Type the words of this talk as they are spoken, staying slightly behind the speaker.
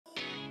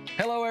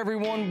Hello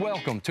everyone,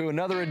 welcome to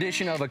another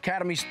edition of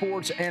Academy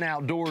Sports and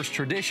Outdoors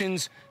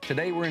Traditions.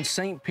 Today we're in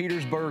St.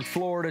 Petersburg,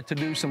 Florida to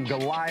do some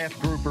Goliath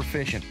grouper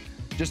fishing.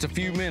 Just a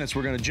few minutes,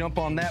 we're gonna jump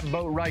on that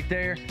boat right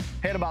there,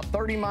 head about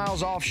 30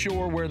 miles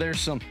offshore where there's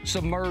some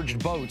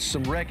submerged boats,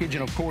 some wreckage,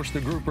 and of course the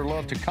grouper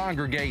love to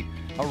congregate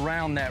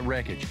around that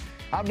wreckage.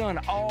 I've done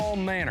all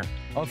manner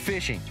of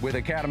fishing with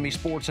Academy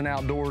Sports and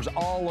Outdoors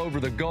all over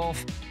the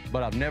Gulf,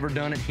 but I've never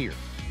done it here,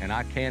 and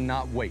I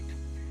cannot wait.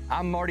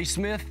 I'm Marty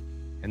Smith,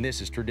 and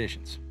this is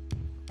Traditions.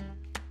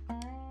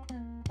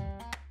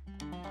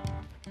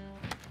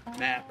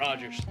 Matt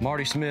Rogers.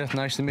 Marty Smith,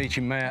 nice to meet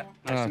you, Matt.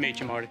 Nice to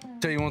meet you, Marty.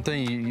 Tell you one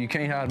thing, you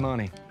can't hide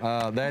money.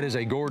 That is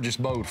a gorgeous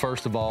boat,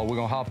 first of all. We're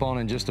gonna hop on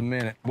in just a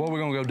minute. What are we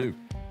gonna go do?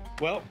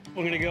 Well,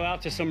 we're gonna go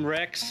out to some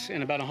wrecks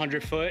in about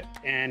 100 foot,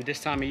 and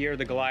this time of year,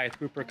 the Goliath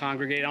grouper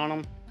congregate on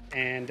them,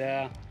 and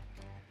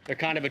they're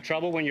kind of a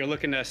trouble when you're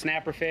looking to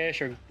snapper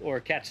fish or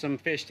catch some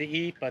fish to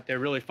eat, but they're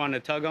really fun to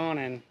tug on,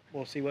 and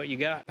we'll see what you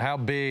got. How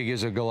big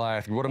is a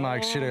Goliath? What am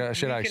I should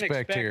I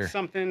expect here?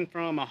 Something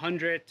from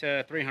 100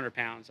 to 300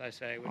 pounds, I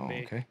say, would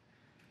be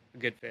a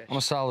good fish. I'm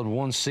a solid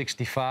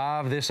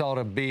 165. This ought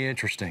to be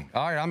interesting.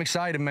 All right, I'm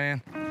excited,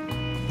 man.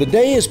 The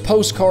day is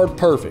postcard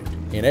perfect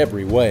in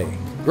every way.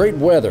 Great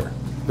weather,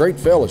 great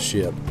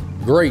fellowship,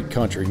 great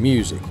country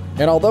music.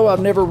 And although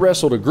I've never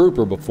wrestled a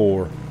grouper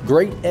before,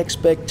 great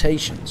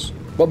expectations.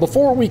 But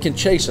before we can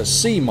chase a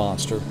sea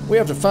monster, we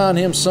have to find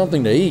him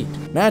something to eat.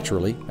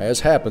 Naturally, as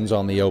happens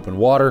on the open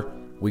water,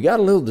 we got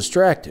a little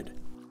distracted.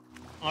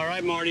 All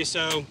right, Marty,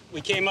 so we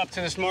came up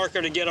to this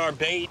marker to get our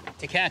bait,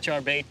 to catch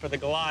our bait for the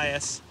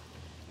Goliaths,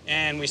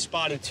 and we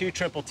spotted two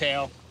triple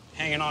tail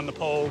hanging on the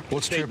pole.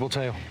 What's triple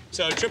tail?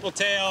 So triple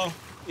tail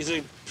is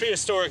a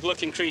prehistoric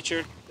looking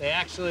creature. They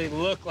actually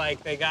look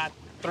like they got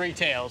three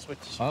tails, which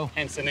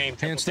hence the name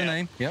triple Hence tail. the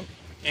name, yep.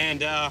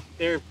 And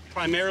they're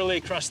primarily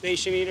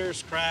crustacean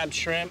eaters, crab,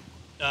 shrimp,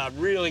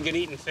 really good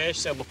eating fish.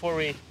 So before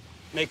we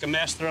make a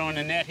mess throwing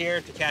a net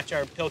here to catch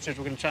our pilchards,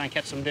 we're gonna try and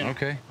catch some dinner.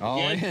 Okay, all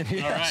in,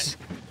 yes. All right,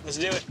 let's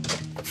do it.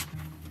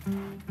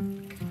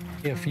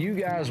 If you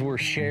guys were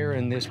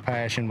sharing this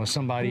passion with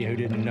somebody who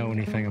didn't know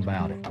anything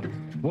about it,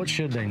 what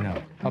should they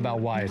know about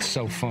why it's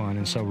so fun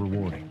and so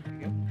rewarding?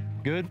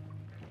 Good?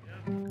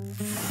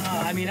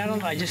 I mean,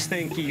 I just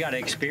think you gotta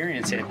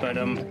experience it, but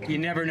you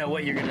never know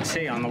what you're gonna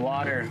see on the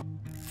water.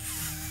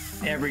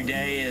 Every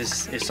day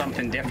is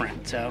something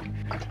different. So,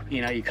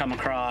 you know, you come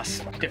across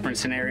different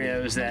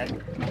scenarios that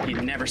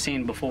you've never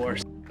seen before.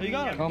 You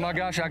got him. Oh my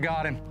gosh, I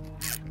got him.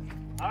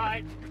 All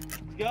right.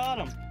 Got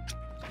him.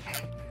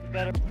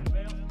 Better.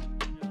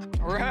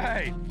 All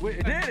right, we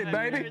did it,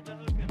 baby.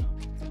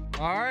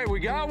 All right,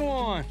 we got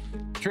one.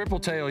 Triple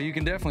tail, you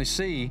can definitely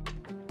see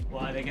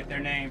why they get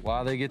their name.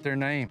 Why they get their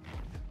name.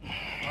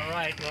 All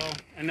right, well,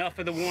 enough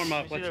of the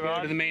warm-up. Let's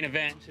go to the main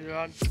event.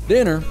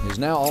 Dinner is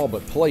now all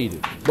but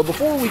plated, but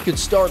before we could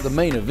start the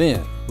main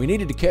event, we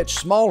needed to catch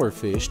smaller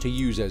fish to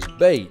use as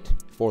bait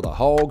for the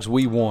hogs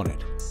we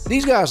wanted.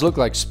 These guys look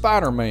like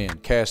Spider-Man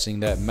casting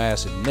that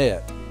massive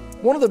net.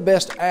 One of the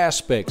best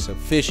aspects of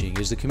fishing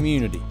is the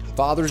community,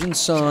 fathers and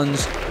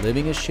sons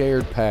living a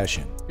shared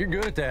passion. You're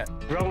good at that.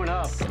 Growing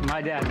up,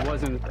 my dad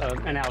wasn't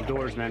an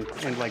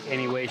outdoorsman in like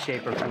any way,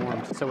 shape, or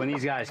form. So when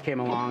these guys came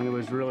along, it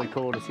was really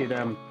cool to see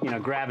them, you know,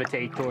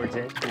 gravitate towards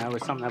it. You know, it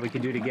was something that we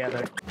could do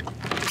together.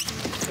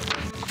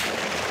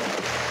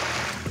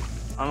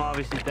 I'm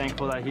obviously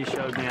thankful that he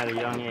showed me at a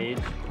young age,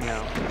 you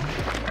know,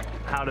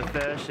 how to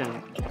fish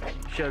and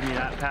showed me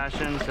that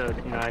passion. So,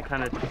 you know, I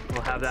kind of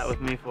will have that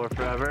with me for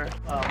forever.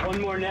 One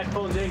more net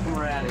full dig and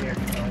we're out of here.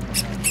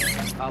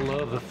 I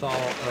love the thought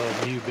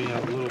of you being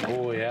a little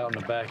boy out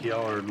in the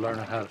backyard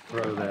learning how to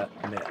throw that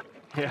net.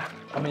 Yeah.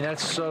 I mean,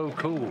 that's so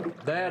cool.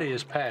 That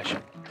is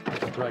passion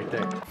right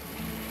there.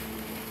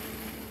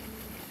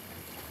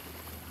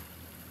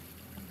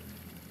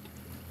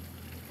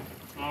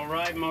 All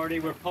right, Marty,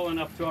 we're pulling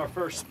up to our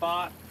first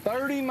spot.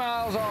 30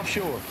 miles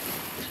offshore.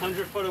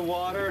 100 foot of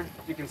water.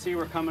 As you can see,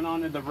 we're coming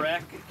onto the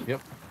wreck.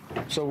 Yep.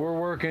 So we're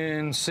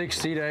working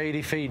 60 to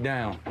 80 feet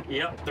down.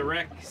 Yep, the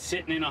wreck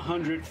sitting in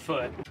 100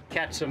 foot.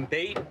 Catch some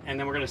bait, and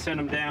then we're gonna send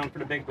them down for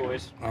the big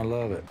boys. I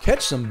love it.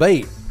 Catch some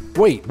bait.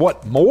 Wait,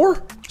 what,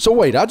 more? So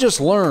wait, I just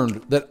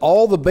learned that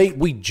all the bait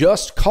we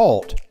just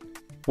caught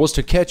was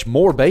to catch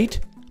more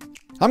bait?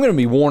 I'm gonna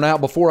be worn out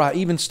before I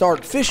even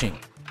start fishing.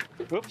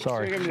 Whoops,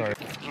 sorry.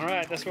 All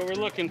right, that's what we're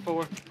looking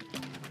for.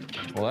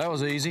 Well, that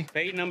was easy.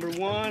 Bait number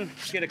one,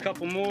 let's get a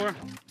couple more.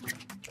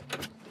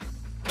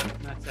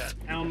 That's that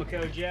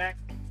Almaco jack.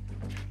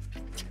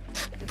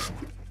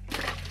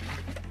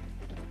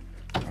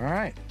 All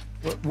right.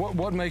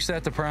 What makes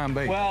that the prime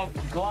bait? Well,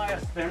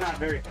 Goliaths, they're not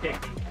very picky.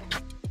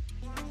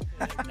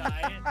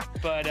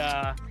 But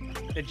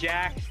the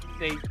jacks,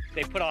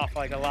 they put off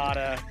like a lot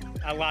of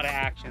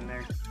action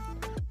there.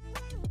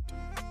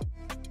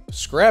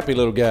 Scrappy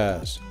little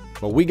guys,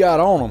 but we got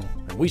on them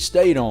and we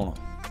stayed on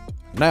them.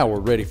 Now we're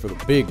ready for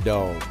the big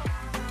dog.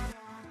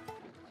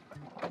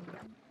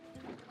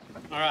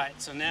 All right,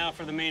 so now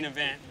for the main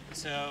event.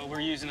 So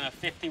we're using a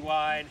 50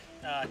 wide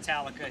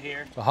Talica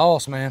here. The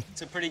Hoss, man.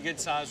 It's a pretty good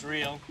sized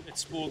reel.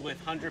 It's spooled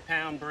with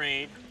 100-pound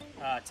braid.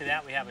 To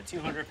that we have a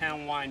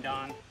 200-pound wind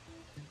on.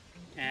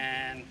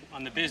 And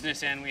on the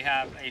business end, we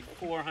have a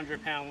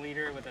 400-pound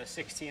leader with a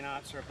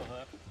 16-aught circle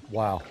hook.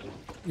 Wow.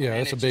 Yeah, And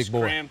that's a it's big just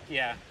boy. crimped,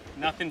 yeah,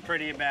 nothing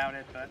pretty about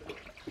it, but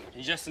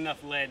there's just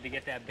enough lead to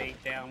get that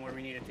bait down where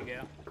we need it to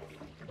go.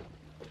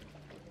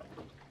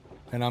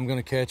 And I'm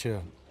gonna catch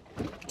a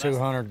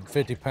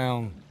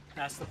 250-pound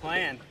That's the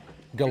plan.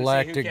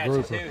 galactic catches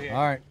grouper. who here.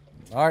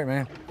 All right,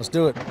 man. Let's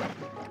do it.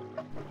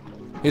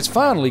 It's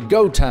finally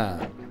go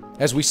time.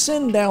 As we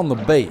send down the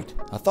bait,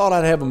 I thought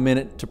I'd have a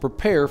minute to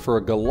prepare for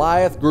a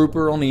Goliath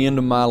grouper on the end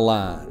of my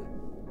line.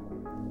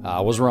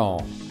 I was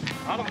wrong.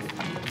 I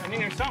think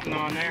there's something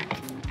on there.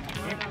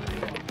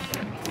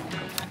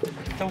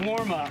 It's a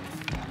warm up.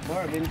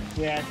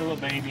 Yeah, it's a little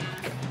baby.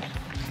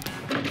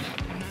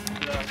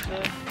 That's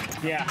it.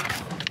 Yeah,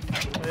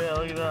 Yeah,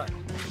 look at that.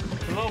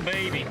 it's a little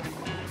baby.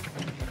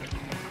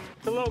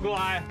 It's a little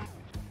Goliath,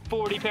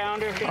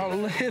 40-pounder.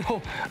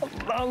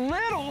 A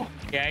little?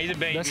 Yeah, he's a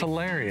baby. That's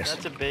hilarious.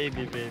 That's a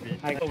baby.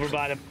 I go over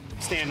by the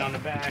stand on the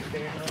back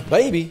there.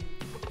 Baby,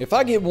 if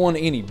I get one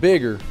any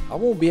bigger, I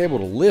won't be able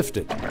to lift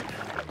it.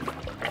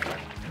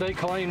 They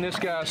claim this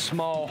guy's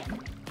small.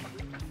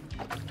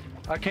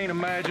 I can't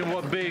imagine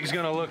what big's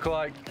gonna look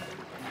like.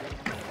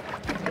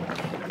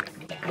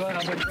 But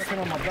I've been working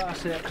on my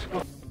biceps.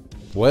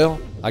 Well,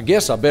 I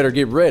guess I better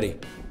get ready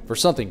for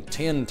something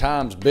 10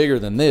 times bigger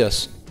than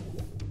this.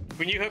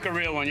 When you hook a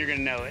real one, you're gonna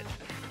know it.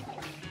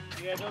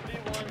 Yeah, there'll be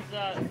ones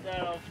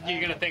that'll.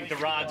 You're gonna think the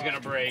rod's gonna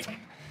break.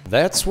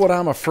 That's what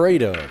I'm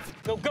afraid of.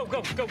 Go, go,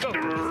 go, go, go.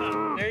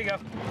 There you go.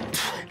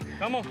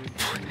 Come on.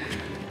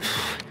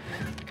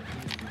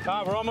 All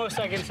right, we're almost.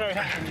 I can start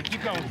hacking you.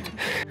 Keep going.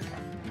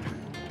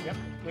 Yep.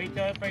 Wait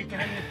till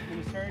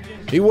the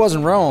surges. He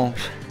wasn't wrong.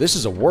 This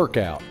is a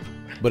workout,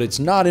 but it's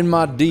not in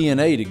my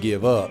DNA to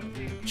give up.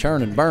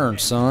 Churn and burn,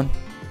 son.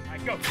 All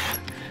right, go. All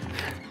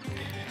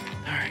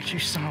right, you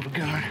son of a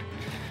gun.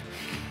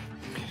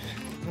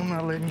 I'm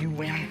not letting you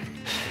win.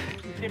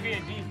 It should be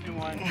a decent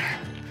one.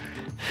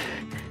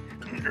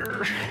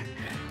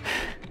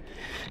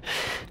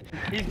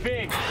 He's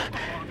big.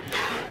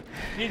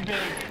 He's big.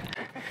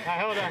 All right,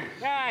 hold on.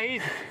 Ah,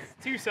 he's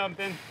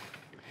 2-something.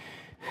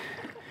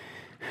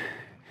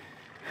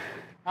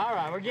 All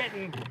right, we're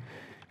getting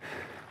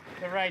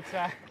the right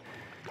side.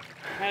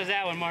 How's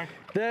that one, Mark?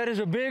 That is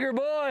a bigger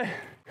boy.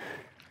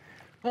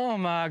 Oh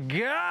my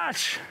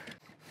gosh.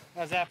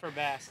 How's that for a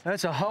bass?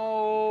 That's a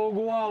whole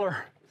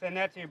waller. Send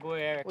that to your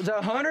boy Eric. Was that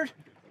 100?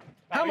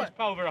 How much?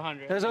 Over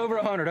 100. That's over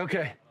 100,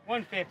 okay.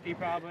 150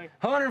 probably.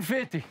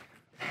 150.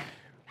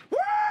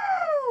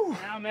 Woo!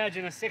 Now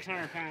imagine a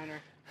 600-pounder.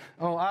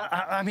 Oh,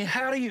 I mean,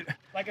 how do you?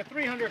 Like a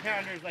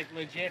 300-pounder is like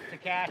legit to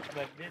catch,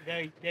 but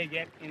they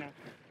get,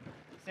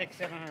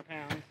 600-700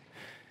 pounds.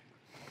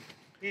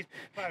 He's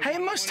probably Hey,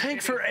 it must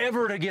take 150,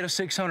 forever to get a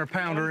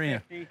 600-pounder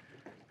in. 150.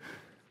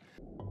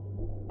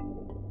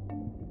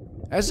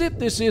 As if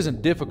this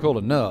isn't difficult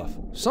enough,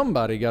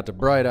 somebody got the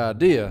bright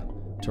idea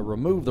to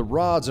remove the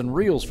rods and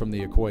reels from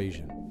the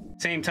equation.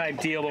 Same type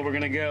deal, but we're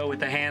gonna go with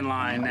the hand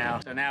line now.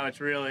 So now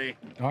it's really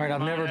All right,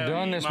 I've never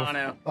done this.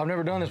 mono. I've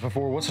never done this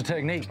before. What's the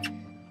technique?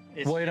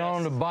 It's Wait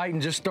on the just- bite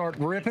and just start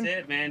ripping? That's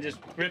it, man. Just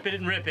rip it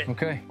and rip it.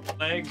 Okay.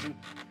 Legs. And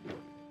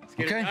let's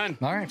get it Okay. done.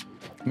 All right.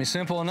 I mean,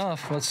 simple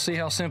enough. Let's see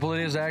how simple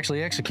it is to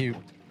actually execute.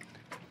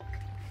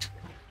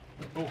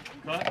 Cool.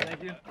 Cut.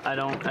 Thank you. I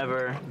don't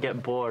ever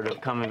get bored of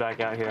coming back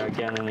out here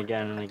again and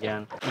again and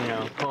again.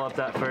 Pull up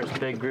that first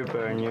big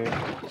grouper and you're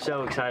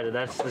so excited.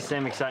 That's the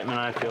same excitement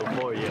I feel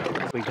for you.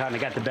 We kind of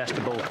got the best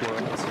of both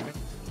worlds.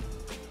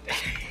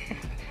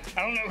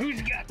 I don't know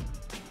who's got.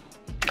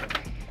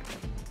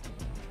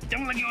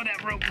 Don't let go of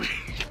that rope.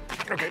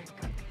 Okay.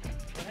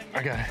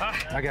 I got it.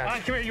 I got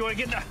it. Come here. You want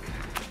to get that?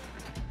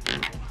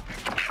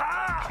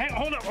 Hey,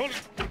 hold up.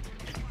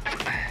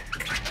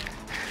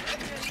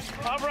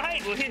 All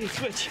right, we'll hit and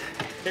switch.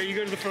 There, you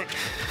go to the front.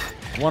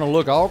 Want to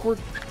look awkward?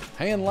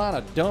 Handline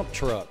a dump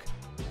truck.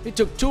 It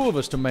took 2 of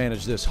us to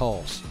manage this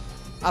hoss.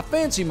 I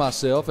fancy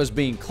myself as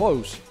being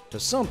close to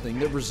something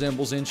that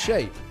resembles in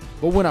shape,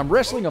 but when I'm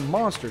wrestling a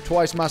monster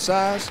twice my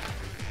size,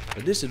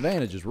 the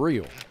disadvantage is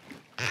real.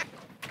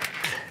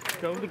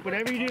 Go,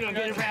 whatever you do, don't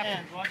get it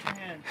wrapped. Watch your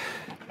hands.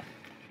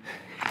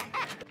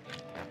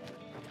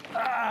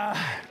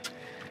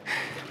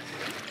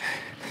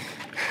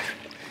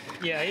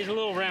 Yeah, he's a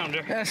little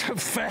rounder. That's a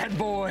fat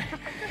boy.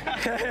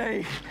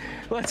 Hey,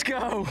 let's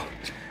go.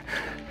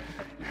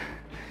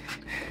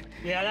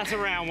 Yeah, that's a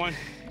round one.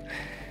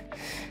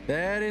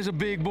 That is a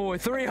big boy.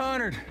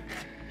 300.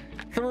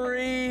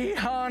 3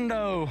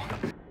 hondo.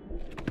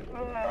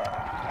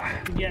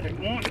 Together.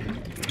 1,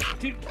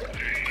 2. All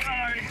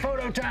right,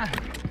 Photo time.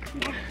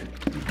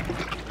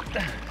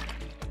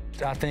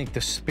 I think the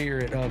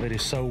spirit of it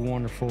is so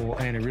wonderful,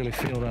 and it really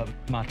filled up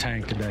my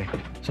tank today.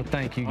 So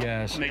thank you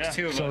guys Makes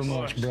 2 of so us.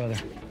 much, brother.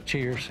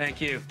 Cheers.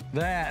 Thank you.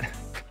 That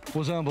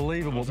was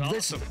unbelievable. It was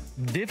awesome.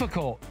 This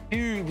difficult. Do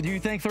you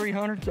think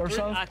 300 or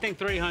so? I think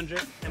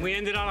 300. And we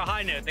ended on a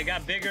high note. They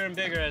got bigger and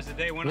bigger as the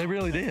day went on. They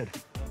really did.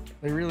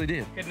 They really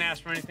did. Couldn't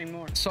ask for anything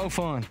more. So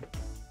fun.